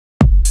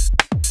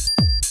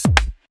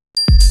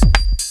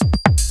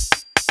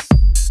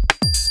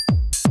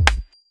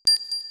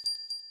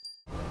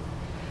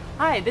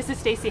Hi, this is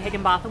Stacy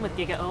Higginbotham with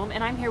GigaOM,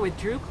 and I'm here with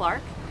Drew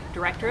Clark,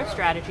 Director of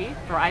Strategy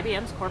for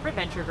IBM's Corporate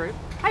Venture Group.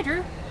 Hi,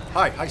 Drew.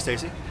 Hi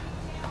Stacy.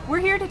 We're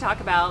here to talk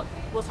about,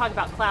 we'll talk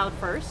about cloud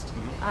first.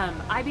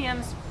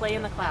 IBM's play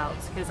in the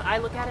clouds, because I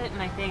look at it and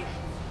I think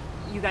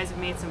you guys have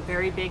made some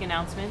very big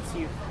announcements.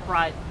 You've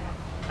brought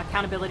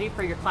accountability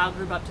for your cloud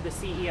group up to the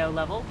CEO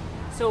level.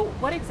 So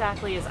what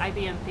exactly is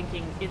IBM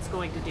thinking it's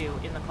going to do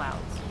in the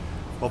clouds?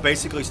 Well,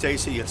 basically,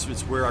 Stacy, it's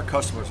where our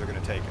customers are going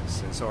to take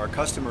us. And so our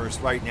customers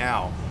right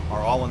now are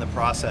all in the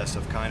process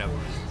of kind of,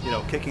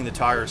 kicking the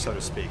tires, so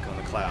to speak, on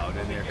the cloud.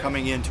 And they're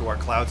coming into our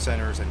cloud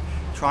centers and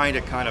trying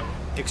to kind of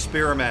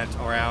experiment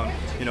around,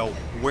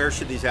 where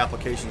should these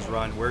applications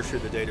run? Where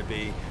should the data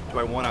be? Do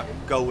I want to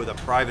go with a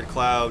private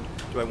cloud?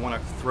 Do I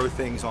want to throw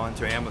things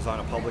onto Amazon,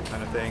 a public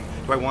kind of thing?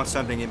 Do I want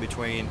something in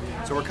between?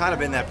 So we're kind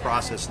of in that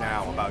process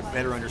now about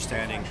better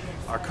understanding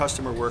our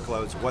customer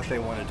workloads, what they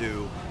want to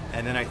do,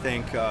 and then I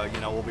think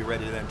we'll be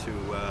ready then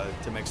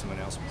to make some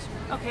announcements.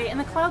 Okay, and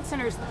the cloud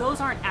centers,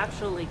 those aren't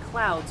actually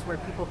clouds where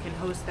people can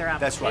host their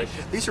applications. That's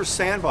right. These are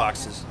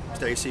sandboxes,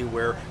 Stacy,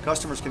 where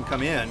customers can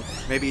come in,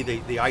 maybe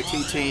the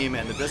IT team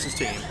and the business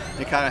team,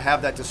 and kind of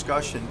have that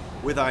discussion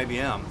with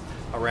IBM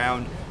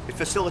around, it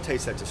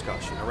facilitates that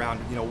discussion around,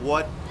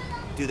 what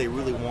do they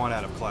really want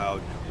out of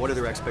cloud? What are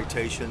their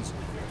expectations?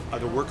 Are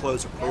the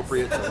workloads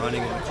appropriate to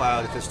running in the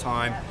cloud at this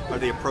time? Are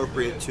they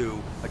appropriate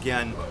to,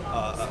 again,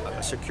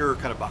 a secure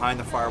kind of behind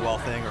the firewall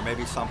thing, or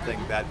maybe something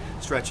that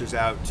stretches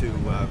out to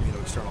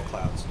external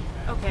clouds?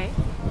 Okay,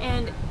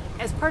 and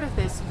as part of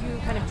this, you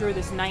kind of drew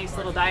this nice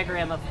little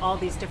diagram of all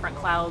these different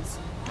clouds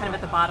kind of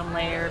at the bottom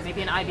layer,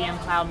 maybe an IBM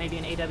cloud, maybe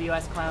an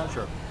AWS cloud.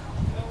 Sure.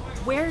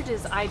 Where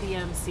does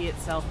IBM see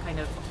itself kind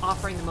of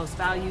offering the most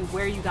value?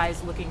 Where are you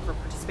guys looking for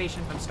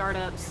participation from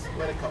startups?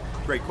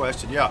 Great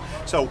question, yeah.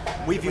 So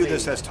we view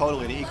this as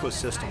totally an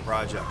ecosystem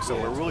project. So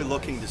we're really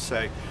looking to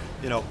say,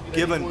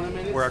 given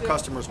where our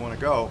customers want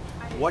to go,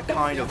 what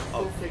kind of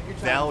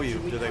value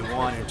do they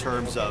want in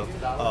terms of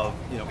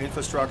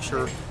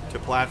infrastructure to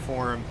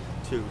platform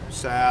to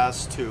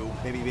SaaS to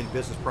maybe even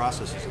business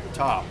processes at the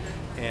top.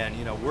 And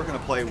we're going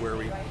to play where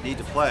we need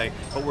to play,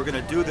 but we're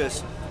going to do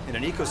this in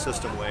an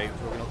ecosystem way.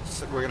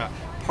 We're going to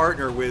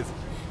partner with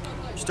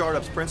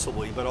startups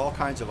principally, but all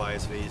kinds of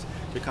ISVs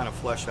to kind of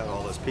flesh out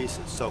all those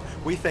pieces. So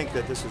we think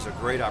that this is a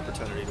great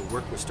opportunity to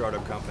work with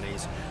startup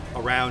companies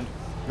around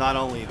not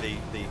only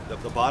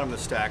the bottom of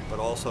the stack, but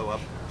also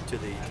up to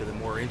the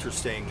more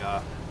interesting,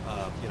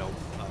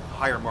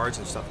 higher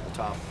margin stuff at the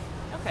top.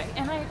 Okay,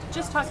 and I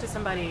just talked to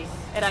somebody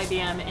at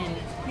IBM, and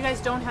you guys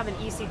don't have an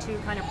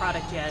EC2 kind of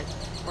product yet,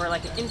 or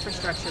like an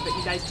infrastructure, but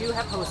you guys do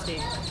have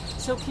hosting.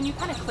 So can you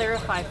kind of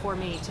clarify for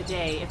me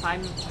today, if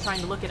I'm trying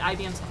to look at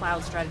IBM's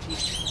cloud strategy,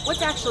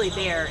 what's actually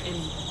there in...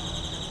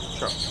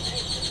 Sure,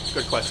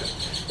 good question.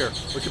 Here,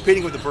 we're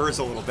competing with the birds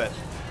a little bit,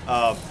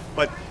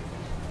 but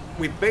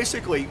we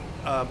basically,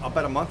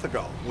 about a month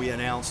ago, we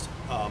announced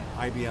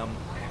IBM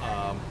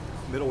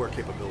middleware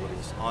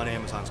capabilities on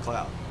Amazon's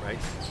cloud, right?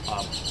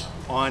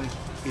 On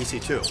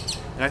EC2.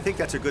 And I think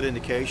that's a good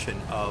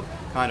indication of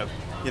kind of,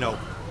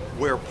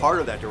 where part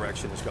of that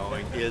direction is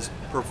going is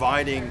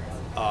providing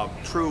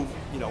true,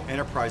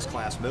 enterprise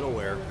class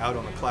middleware out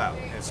on the cloud.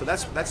 And so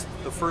that's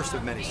the first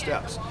of many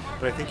steps.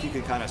 But I think you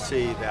can kind of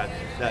see that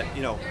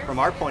from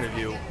our point of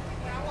view,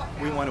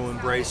 we want to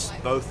embrace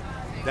both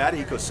that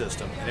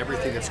ecosystem and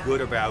everything that's good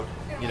about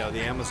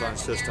the Amazon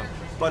system,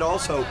 but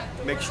also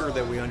make sure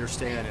that we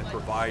understand and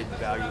provide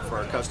value for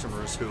our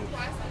customers who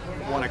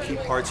want to keep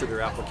parts of their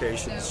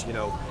applications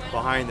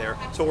behind there.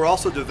 So we're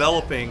also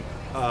developing,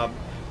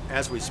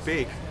 as we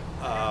speak,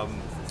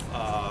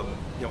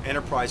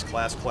 enterprise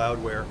class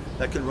cloudware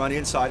that can run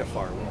inside a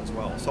firewall as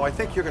well. So I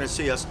think you're going to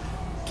see us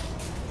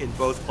in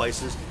both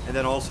places, and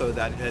then also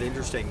that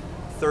interesting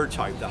third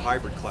type, the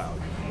hybrid cloud,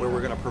 where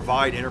we're going to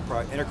provide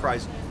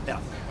enterprise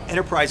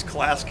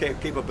class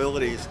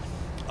capabilities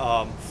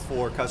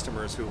for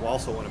customers who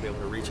also want to be able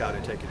to reach out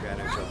and take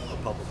advantage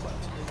of public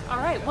clouds. All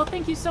right, well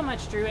thank you so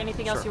much, Drew.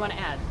 Anything else you want to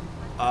add?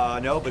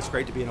 No, but it's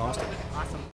great to be in Austin. Awesome.